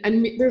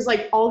 And there's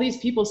like all these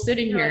people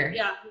sitting here. Like,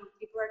 yeah,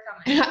 people are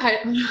coming.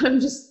 And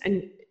I'm just,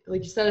 and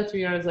like you said it to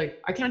me, and I was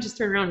like, I can't just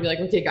turn around and be like,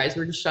 okay, guys,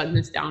 we're just shutting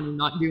this down and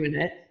not doing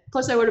it.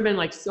 Plus, I would have been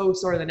like so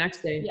sore the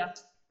next day. Yeah.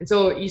 And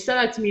so you said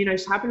that to me, and I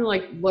just happened to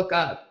like look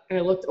up, and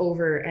I looked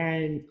over,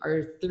 and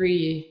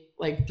three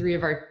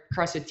of our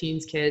CrossFit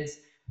Teens kids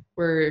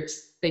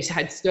they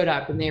had stood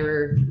up, and they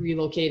were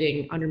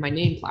relocating under my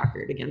name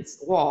placard against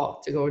the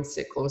wall to go and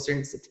sit closer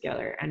and sit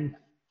together. And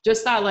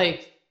just that,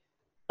 like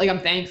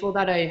I'm thankful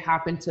that I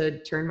happened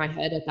to turn my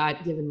head at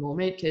that given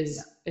moment, because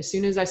as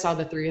soon as I saw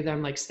the three of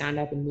them like stand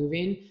up and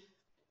moving,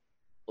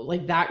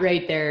 like that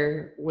right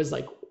there was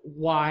like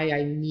why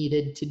I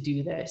needed to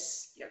do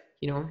this. Yeah.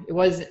 You know,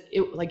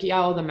 it like,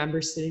 yeah, all the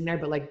members sitting there,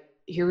 but like,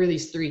 here were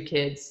these three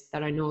kids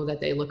that I know that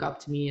they look up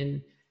to me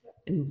and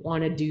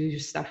want to do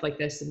stuff like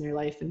this in their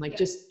life. And like,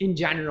 just in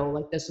general,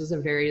 like this was a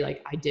very,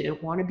 like, I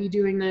didn't want to be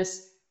doing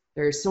this.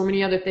 There's so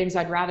many other things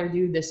I'd rather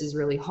do. This is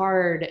really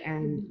hard,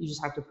 and you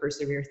just have to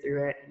persevere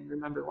through it and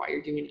remember why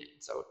you're doing it.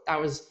 So that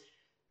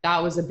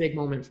was a big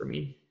moment for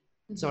me.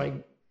 Mm-hmm. So I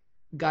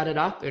got it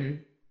up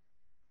and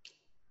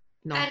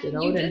knocked it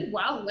out. You did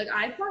well. Like,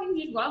 I thought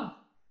you did well.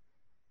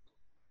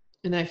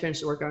 And then I finished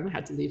the workout and I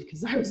had to leave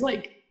because I was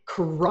like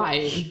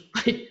crying,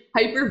 like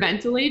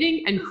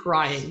hyperventilating and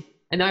crying.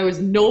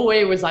 And no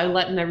way was I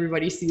letting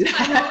everybody see that.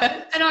 I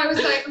know. And I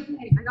was like,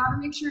 okay, I gotta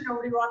make sure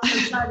nobody walks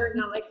outside right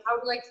now. Like, how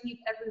do I keep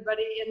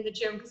everybody in the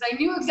gym? Because I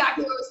knew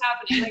exactly what was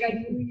happening. Like, I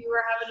knew you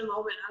were having a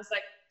moment. I was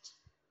like,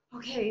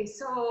 okay,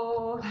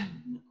 so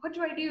what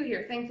do I do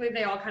here? Thankfully,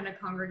 they all kind of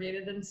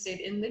congregated and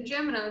stayed in the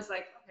gym. And I was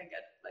like, okay,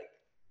 good. Like,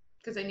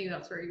 because I knew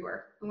that's where you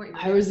were. And what you were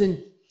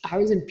doing. I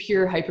was in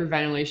pure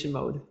hyperventilation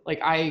mode. Like,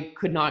 I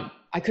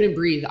couldn't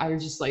breathe. I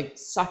was just like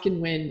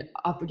sucking wind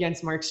up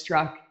against Mark's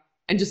truck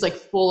and just like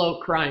full out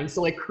crying.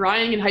 So like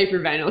crying and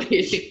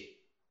hyperventilating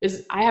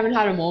I haven't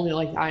had a moment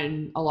like that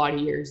in a lot of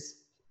years.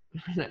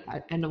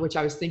 And which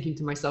I was thinking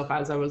to myself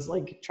as I was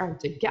like trying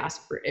to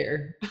gasp for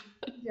air.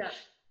 Yeah.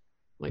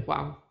 Like,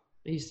 wow.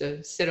 I used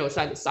to sit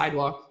outside the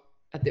sidewalk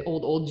at the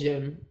old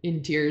gym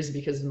in tears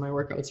because my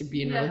workouts are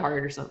being really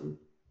hard or something.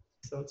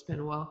 So it's been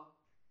a while.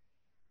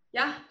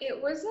 Yeah, it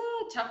was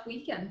a tough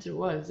weekend. It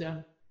was,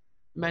 yeah.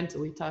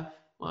 Mentally tough.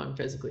 Well, I'm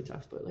physically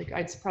tough, but like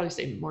I'd probably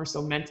say more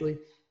so mentally.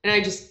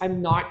 And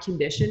I'm not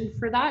conditioned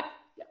for that.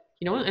 Yeah.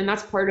 You know, and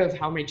that's part of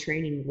how my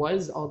training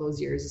was all those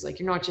years. Is like,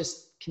 you're not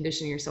just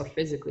conditioning yourself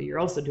physically, you're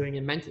also doing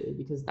it mentally,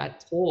 because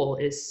that toll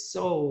is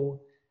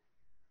so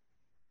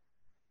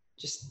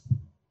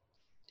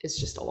it's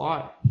just a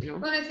lot, you know?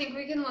 Well, I think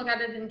we can look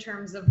at it in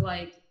terms of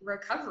like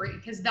recovery,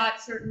 because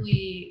that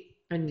certainly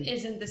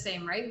isn't the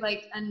same, right?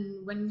 Like,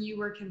 and when you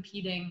were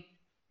competing,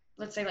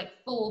 let's say like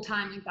full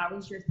time, like that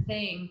was your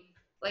thing,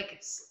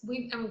 like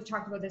we've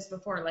talked about this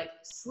before, like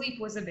sleep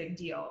was a big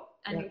deal,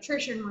 and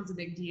nutrition was a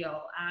big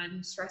deal,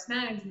 and stress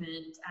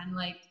management, and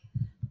like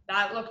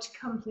that looked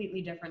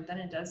completely different than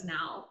it does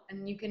now.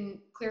 And you can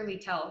clearly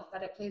tell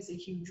that it plays a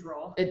huge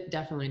role. It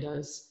definitely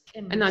does.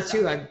 And that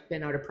too, I've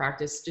been out of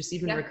practice, just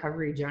even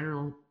recovery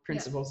general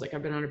principles. Like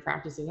I've been out of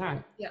practice of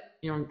that. Yeah.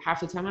 You know,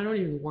 half the time I don't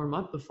even warm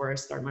up before I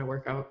start my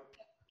workout.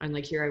 And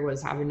like here I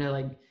was having to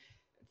like,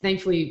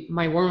 thankfully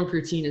my warm up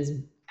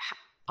routine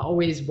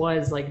always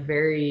was like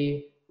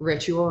very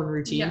ritual and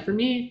routine for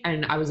me,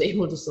 and I was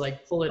able just to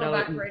like pull it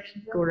out and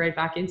go right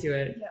back into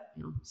it. Yeah.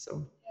 You know,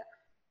 so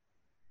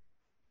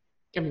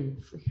I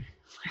mean,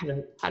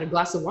 had a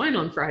glass of wine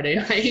on Friday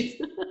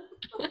night.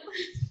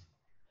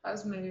 That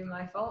was maybe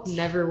my fault.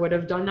 Never would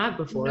have done that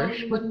before. No,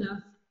 you wouldn't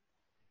have.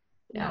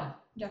 Yeah,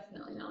 no,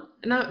 definitely not.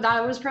 And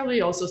that was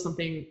probably also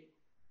something,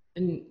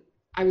 and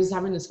I was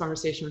having this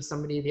conversation with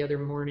somebody the other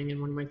morning in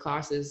one of my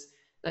classes,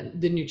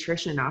 that the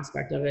nutrition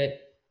aspect of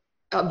it,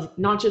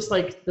 not just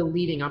like the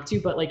leading up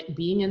to, but like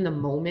being in the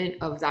moment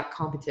of that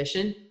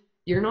competition,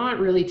 you're not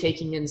really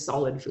taking in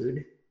solid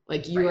food.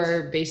 Like you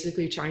are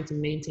basically trying to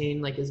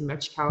maintain like as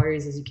much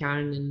calories as you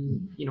can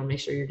and, you know, make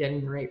sure you're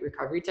getting the right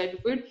recovery type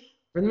of food.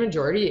 For the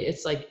majority,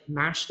 it's like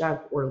mashed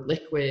up or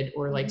liquid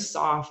or like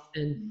soft.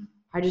 And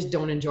I just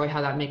don't enjoy how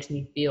that makes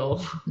me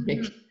feel.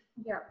 Like,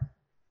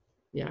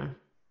 yeah.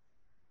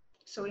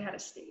 So we had a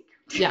steak.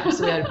 Yeah,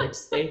 so we had a big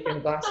steak and a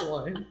glass of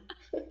wine.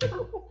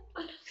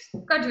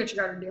 Gotta do what you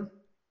gotta do.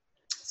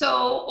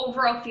 So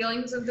overall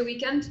feelings of the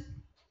weekend?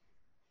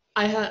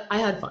 I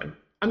had fun.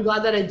 I'm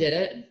glad that I did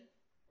it.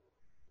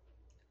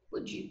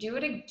 Would you do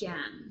it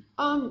again?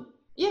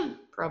 Yeah,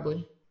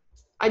 probably.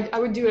 I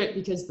would do it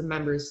because the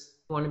members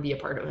want to be a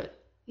part of it.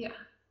 Yeah.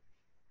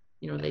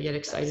 You know, they get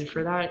excited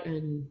for that,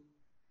 and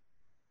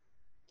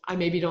I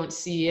maybe don't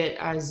see it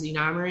as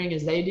enamoring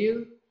as they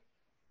do.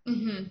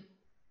 Mm-hmm.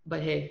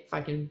 But hey, if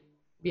I can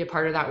be a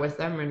part of that with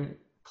them and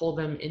pull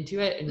them into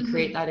it and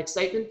create that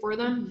excitement for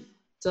them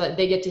so that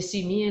they get to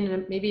see me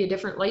in maybe a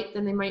different light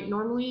than they might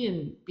normally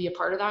and be a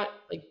part of that,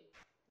 like,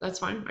 that's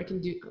fine. I can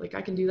do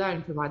that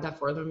and provide that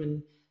for them.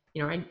 And,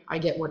 you know, I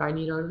get what I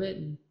need out of it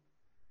and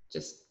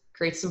just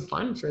create some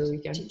fun for the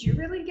weekend. Did you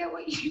really get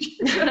what you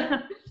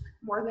did?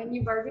 More than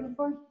you bargained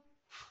for?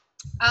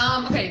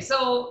 Okay,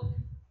 so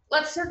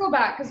let's circle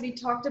back because we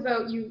talked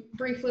about, you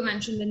briefly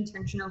mentioned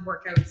intentional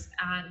workouts,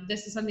 and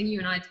this is something you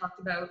and I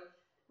talked about.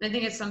 And I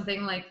think it's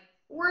something like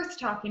worth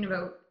talking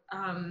about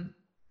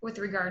with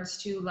regards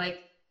to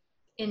like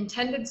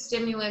intended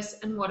stimulus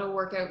and what a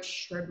workout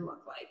should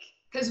look like.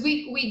 Because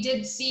we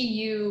did see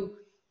you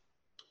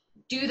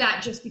do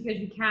that just because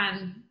you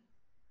can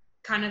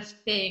kind of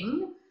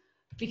thing,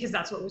 because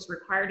that's what was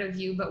required of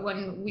you. But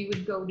when we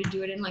would go to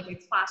do it in like a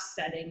class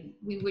setting,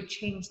 we would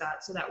change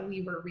that so that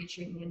we were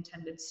reaching the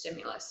intended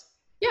stimulus.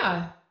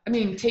 Yeah. I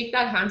mean, take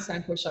that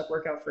handstand push-up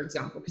workout, for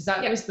example, because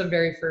that was the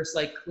very first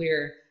like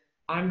clear,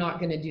 I'm not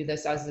going to do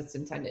this as it's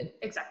intended.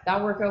 Exactly.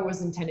 That workout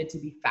was intended to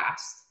be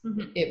fast.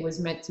 It was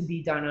meant to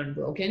be done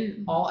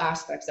unbroken, all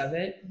aspects of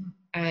it.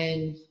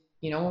 And,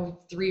 you know,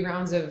 3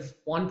 rounds of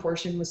one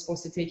portion was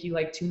supposed to take you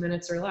like 2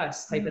 minutes or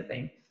less type of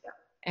thing. Yeah.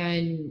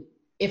 And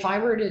if I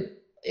would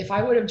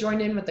have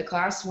joined in with the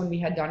class when we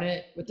had done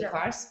it with the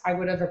class, I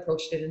would have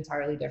approached it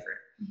entirely different.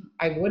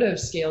 I would have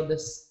scaled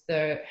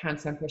the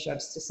handstand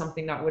push-ups to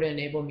something that would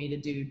enable me to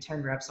do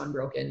 10 reps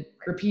unbroken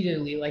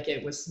repeatedly, like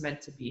it was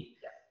meant to be.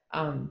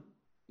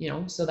 You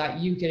know, so that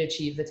you could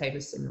achieve the type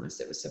of stimulus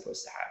it was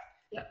supposed to have.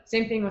 Yeah.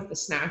 Same thing with the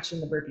snatch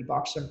and the burpee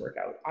box jump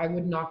workout. I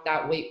would knock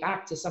that weight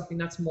back to something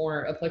that's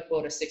more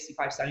applicable to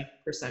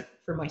 65-70%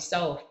 for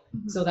myself,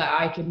 so that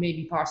I could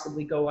maybe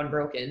possibly go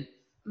unbroken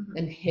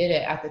and hit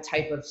it at the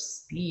type of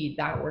speed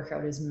that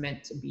workout is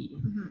meant to be.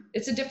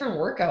 It's a different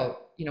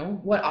workout. You know,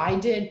 what I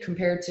did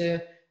compared to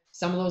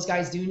some of those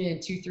guys doing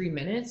it in 2-3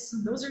 minutes,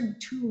 those are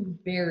 2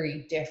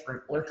 very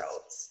different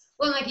workouts.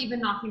 Well, like even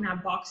knocking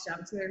that box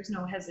jump, so there's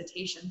no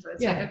hesitation. So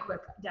it's like a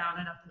quick down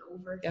and up and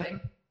over thing.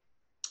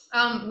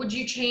 Would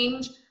you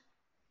change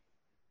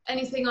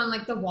anything on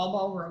like the wall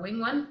ball rowing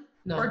one?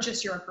 No. Or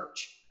just your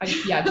approach?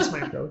 Just my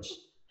approach.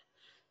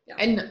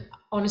 And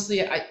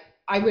honestly,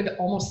 I would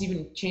almost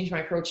even change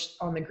my approach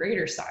on the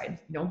greater side,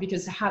 you know,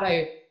 because had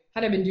I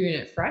been doing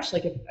it fresh,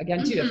 like if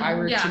I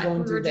were to go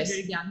and do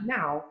this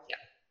now,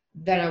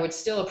 then I would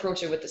still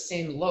approach it with the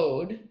same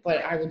load,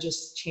 but I would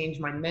just change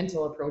my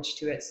mental approach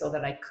to it so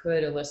that I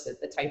could elicit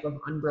the type of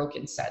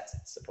unbroken sets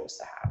it's supposed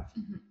to have.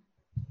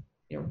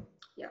 You know?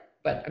 Yeah.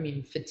 But I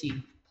mean,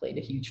 fatigue played a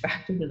huge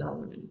factor in that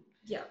one.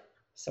 Yeah.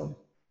 So.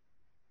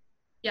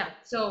 Yeah.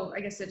 So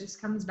I guess it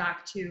just comes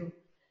back to,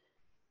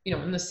 you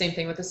know, and the same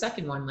thing with the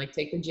second one, like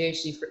take the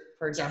GHD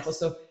for example.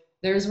 So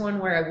there's one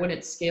where I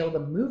wouldn't scale the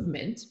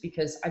movement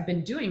because I've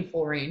been doing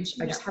full range.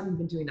 I just haven't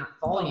been doing that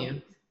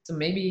volume. So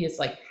maybe it's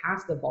like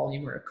half the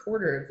volume or a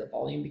quarter of the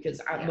volume,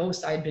 because at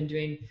most I'd been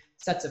doing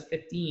sets of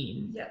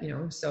 15, you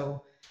know,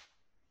 so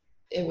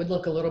it would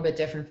look a little bit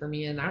different for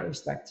me in that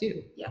respect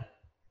too. Yeah.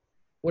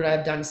 Would I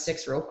have done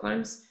 6 rope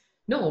climbs?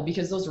 No,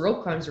 because those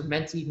rope climbs are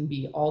meant to even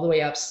be all the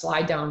way up,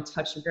 slide down,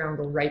 touch the ground,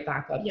 go right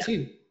back up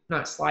too.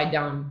 Not slide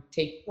down,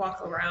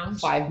 walk around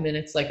 5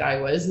 minutes like I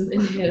was.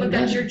 Look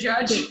at your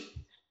judge.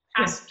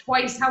 Ask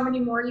twice how many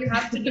more you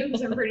have to do,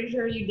 because I'm pretty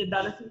sure you did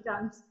that a few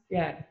times.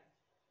 Yeah.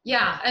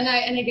 Yeah, and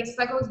I guess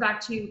that goes back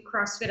to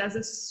CrossFit as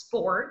a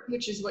sport,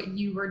 which is what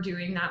you were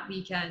doing that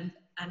weekend,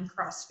 and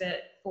CrossFit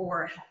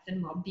for health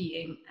and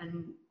well-being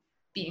and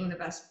being the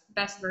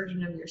best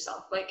version of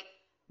yourself. Like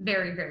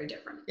very, very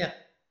different. Yeah.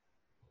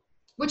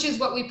 Which is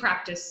what we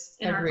practice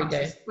in our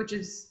classes, which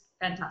is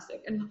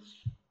fantastic. And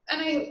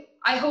And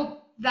I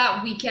hope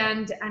that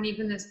weekend and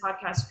even this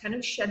podcast kind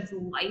of sheds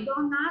light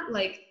on that,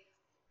 like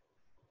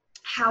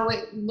how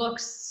it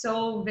looks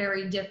so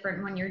very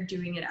different when you're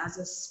doing it as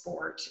a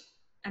sport,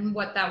 and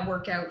what that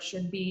workout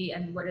should be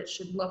and what it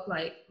should look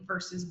like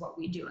versus what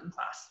we do in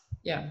class.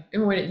 Yeah.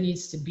 And what it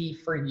needs to be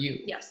for you.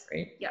 Yes.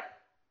 Right? Yeah.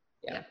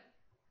 Yeah.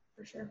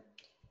 For sure.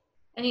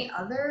 Any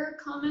other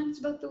comments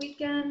about the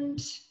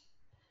weekend?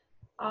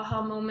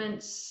 Aha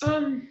moments?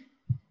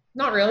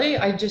 Not really.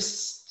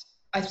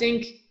 I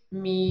think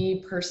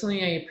me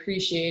personally, I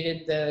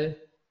appreciated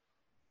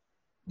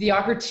the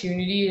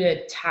opportunity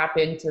to tap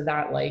into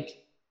that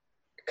like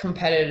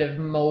competitive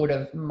mode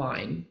of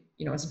mine.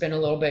 You know, it's been a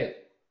little bit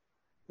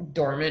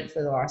dormant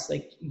for the last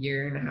like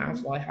year and a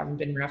half while I haven't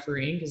been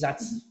refereeing, because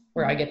that's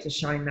where I get to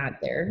shine that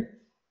there.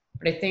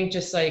 But I think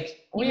just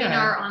like,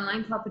 our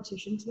online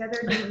competition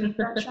together didn't make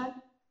that shine?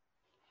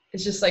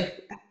 It's just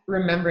like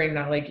remembering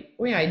that like,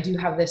 I do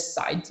have this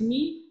side to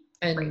me,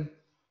 and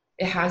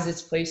it has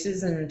its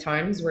places and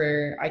times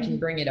where I can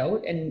bring it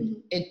out, and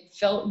it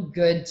felt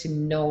good to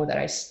know that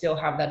I still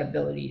have that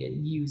ability to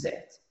use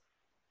it.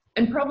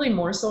 And probably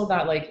more so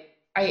that like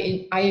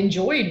I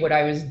enjoyed what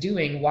I was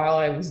doing while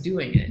I was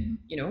doing it,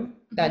 you know,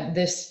 that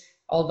this,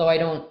 although I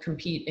don't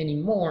compete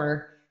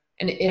anymore,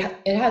 and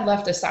it had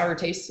left a sour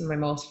taste in my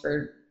mouth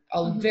for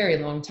a very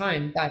long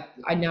time, that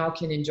I now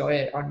can enjoy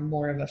it on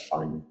more of a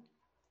fun.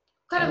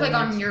 Kind of like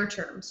on your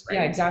terms, right?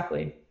 Yeah,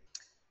 exactly.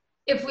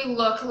 If we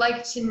look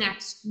like to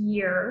next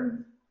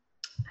year,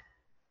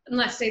 and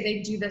let's say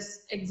they do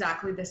this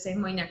exactly the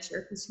same way next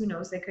year, because who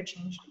knows, they could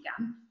change it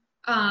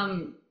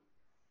again.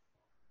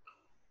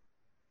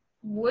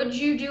 Would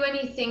you do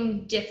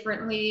anything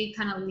differently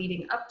kind of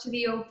leading up to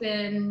the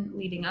Open,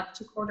 leading up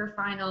to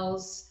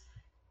quarterfinals?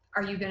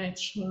 Are you going to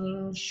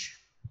change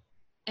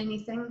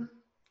anything?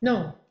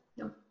 No,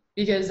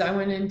 because I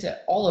went into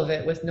all of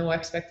it with no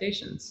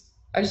expectations.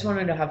 I just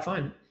wanted to have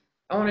fun.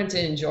 I wanted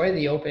to enjoy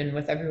the Open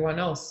with everyone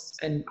else,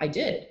 and I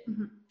did.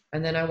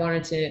 And then I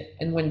wanted to,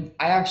 and when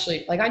I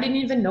actually, like, I didn't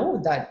even know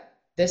that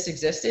this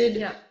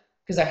existed,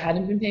 because I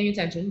hadn't been paying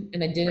attention,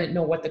 and I didn't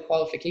know what the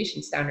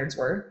qualification standards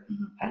were.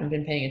 Hadn't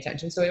been paying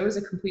attention. So it was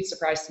a complete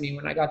surprise to me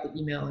when I got the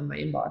email in my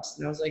inbox,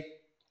 and I was like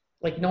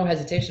no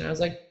hesitation. I was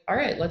like, all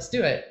right, let's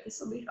do it. This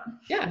will be fun.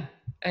 Yeah.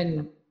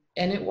 And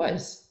it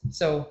was.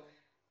 So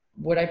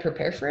would I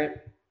prepare for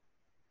it?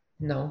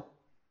 No,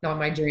 not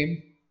my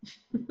dream.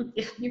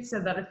 Yeah, you've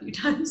said that a few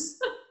times.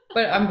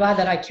 But I'm glad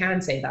that I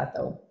can say that,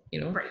 though,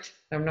 you know? Right.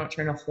 I'm not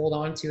trying to hold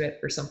on to it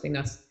for something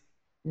that's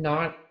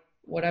not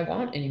what I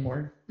want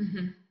anymore.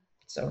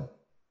 So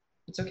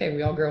it's okay.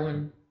 We all grow,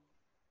 and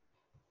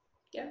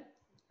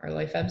our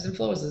life ebbs and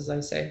flows, as I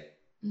say.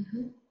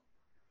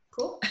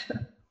 Cool.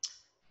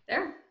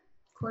 There,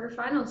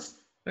 quarterfinals.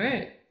 All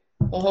right.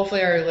 Well,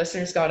 hopefully our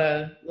listeners got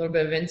a little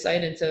bit of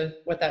insight into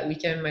what that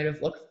weekend might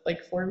have looked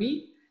like for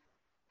me,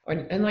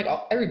 and like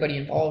everybody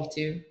involved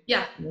too.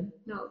 Yeah. No,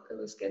 it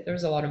was good. There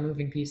was a lot of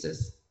moving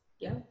pieces.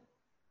 Yeah.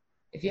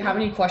 If you have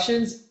any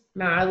questions,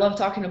 man, I love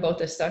talking about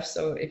this stuff.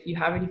 So if you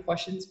have any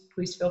questions,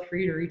 please feel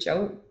free to reach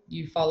out.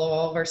 You follow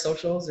all of our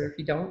socials, or if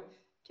you don't,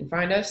 you can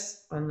find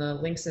us on the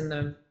links in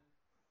the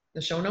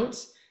show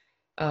notes.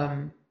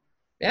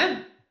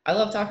 Yeah, I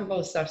love talking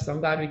about stuff, so I'm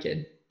glad we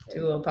could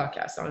do a little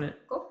podcast on it.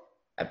 Cool.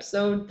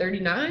 Episode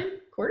 39,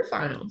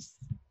 quarterfinals.